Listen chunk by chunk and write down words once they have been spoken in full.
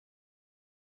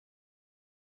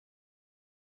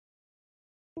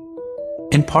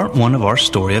In part 1 of our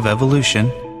story of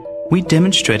evolution, we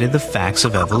demonstrated the facts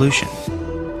of evolution.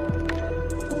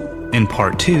 In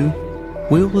part 2,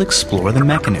 we will explore the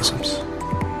mechanisms.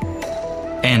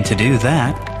 And to do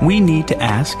that, we need to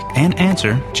ask and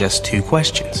answer just 2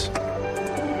 questions.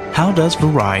 How does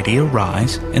variety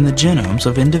arise in the genomes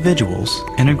of individuals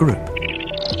in a group?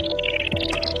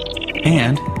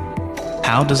 And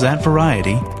how does that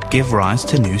variety give rise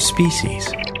to new species?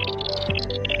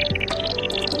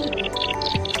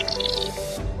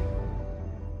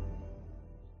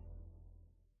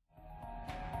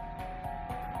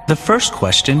 The first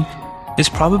question is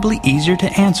probably easier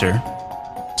to answer,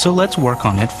 so let's work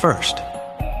on it first.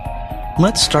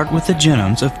 Let's start with the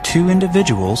genomes of 2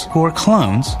 individuals who are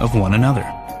clones of one another.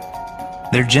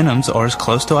 Their genomes are as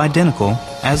close to identical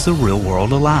as the real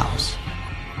world allows.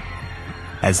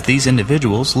 As these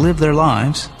individuals live their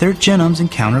lives, their genomes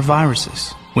encounter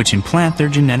viruses, which implant their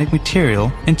genetic material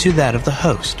into that of the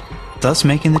host, thus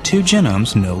making the 2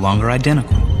 genomes no longer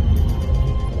identical.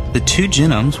 The 2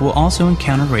 genomes will also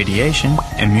encounter radiation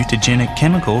and mutagenic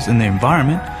chemicals in the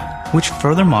environment, which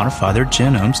further modify their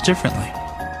genomes differently.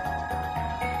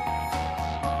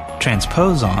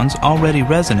 Transposons already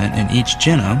resonant in each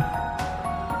genome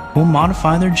will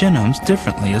modify their genomes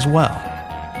differently as well.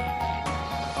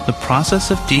 The process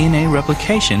of DNA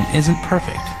replication isn't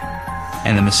perfect,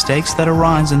 and the mistakes that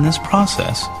arise in this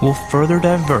process will further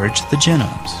diverge the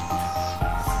genomes.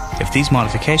 If these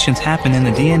modifications happen in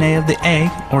the DNA of the egg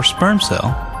or sperm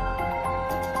cell,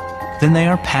 then they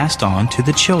are passed on to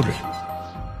the children.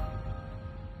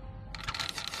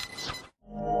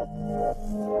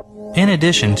 In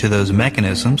addition to those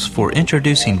mechanisms for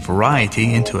introducing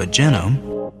variety into a genome,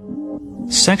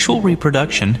 sexual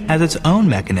reproduction has its own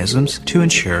mechanisms to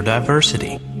ensure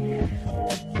diversity.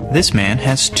 This man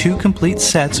has 2 complete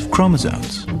sets of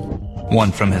chromosomes,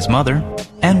 one from his mother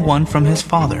and one from his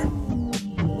father.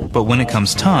 But when it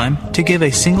comes time to give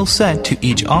a single set to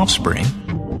each offspring,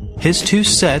 his 2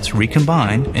 sets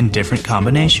recombine in different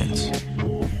combinations.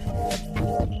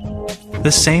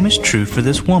 The same is true for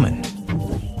this woman.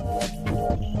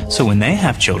 So when they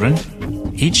have children,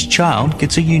 each child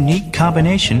gets a unique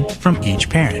combination from each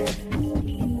parent.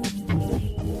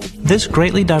 This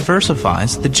greatly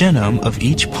diversifies the genome of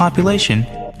each population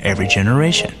every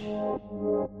generation.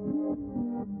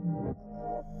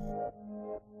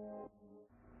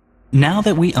 Now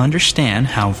that we understand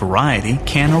how variety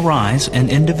can arise in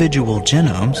individual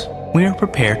genomes, we are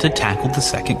prepared to tackle the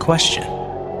second question.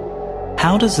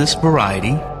 How does this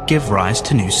variety give rise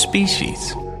to new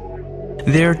species?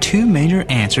 There are 2 major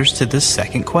answers to this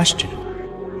second question: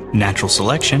 natural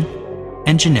selection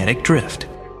and genetic drift.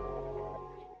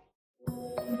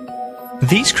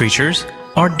 These creatures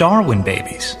are Darwin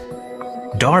babies,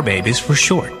 DAR babies for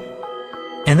short,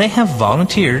 and they have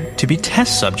volunteered to be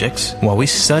test subjects while we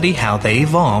study how they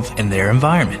evolve in their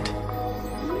environment.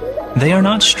 They are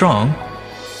not strong,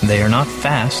 they are not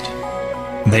fast,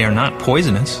 they are not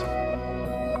poisonous,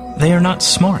 they are not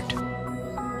smart.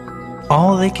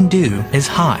 All they can do is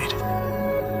hide.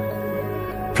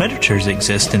 Predators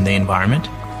exist in the environment,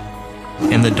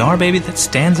 and the DAR baby that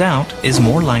stands out is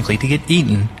more likely to get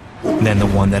eaten than the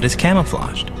one that is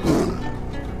camouflaged.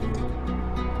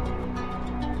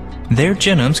 Their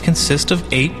genomes consist of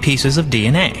 8 pieces of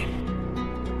DNA,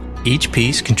 each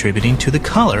piece contributing to the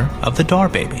color of the DAR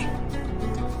baby,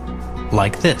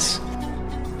 like this.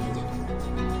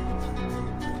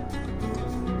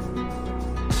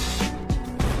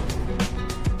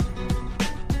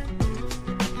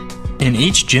 In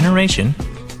each generation,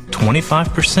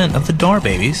 25% of the DAR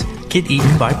babies get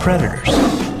eaten by predators.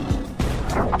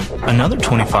 Another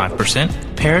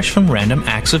 25% perish from random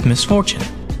acts of misfortune.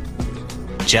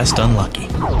 Just unlucky.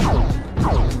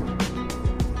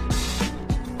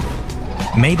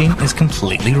 Mating is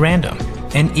completely random,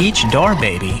 and each DAR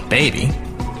baby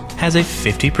has a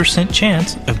 50%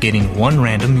 chance of getting one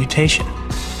random mutation.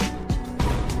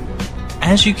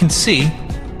 As you can see,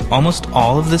 almost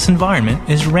all of this environment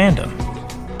is random.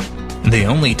 The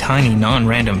only tiny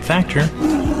non-random factor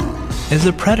is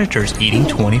the predators eating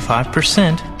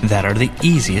 25% that are the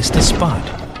easiest to spot.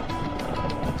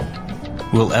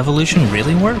 Will evolution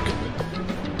really work?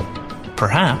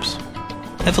 Perhaps.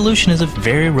 Evolution is a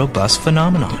very robust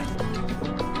phenomenon.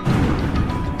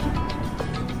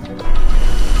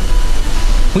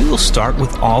 We will start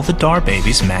with all the DAR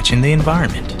babies matching the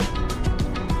environment.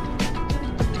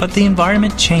 But the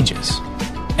environment changes,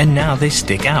 and now they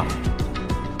stick out.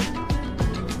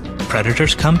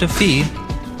 Predators come to feed.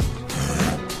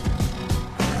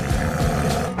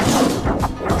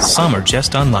 Some are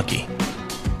just unlucky.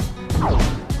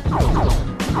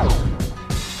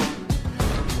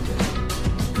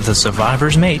 The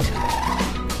survivor's mate.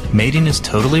 Mating is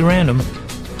totally random,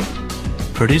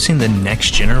 producing the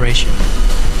next generation.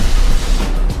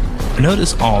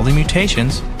 Notice all the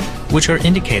mutations, which are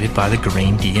indicated by the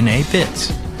green DNA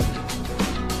bits.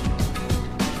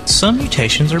 Some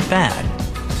mutations are bad.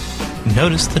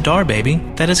 Notice the Dar baby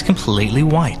that is completely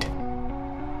white.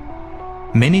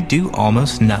 Many do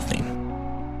almost nothing,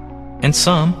 and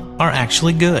some are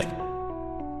actually good.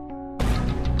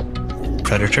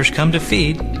 Predators come to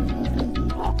feed.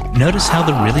 Notice how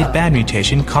the really bad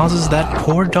mutation causes that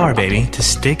poor Dar baby to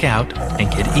stick out and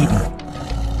get eaten,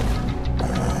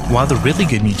 while the really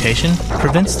good mutation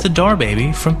prevents the Dar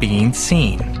baby from being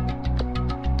seen,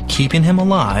 keeping him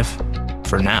alive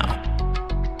for now.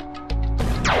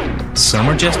 Some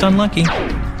are just unlucky.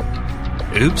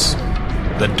 Oops,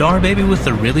 the Dar baby with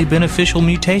the really beneficial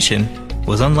mutation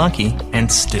was unlucky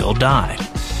and still died.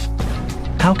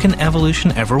 How can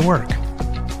evolution ever work?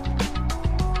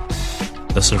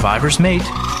 The survivor's mate,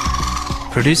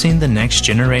 producing the next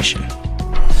generation.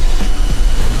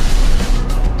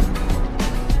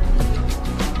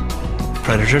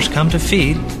 Predators come to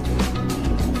feed.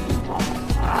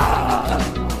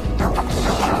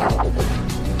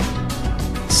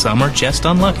 Some are just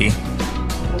unlucky.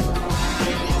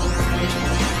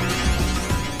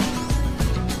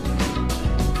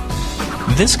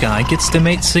 This guy gets to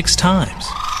mate 6 times,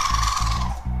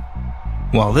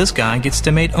 while this guy gets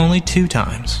to mate only 2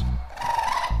 times.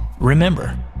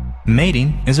 Remember,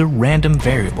 mating is a random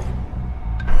variable.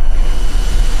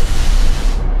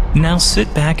 Now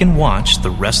sit back and watch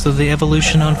the rest of the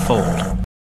evolution unfold.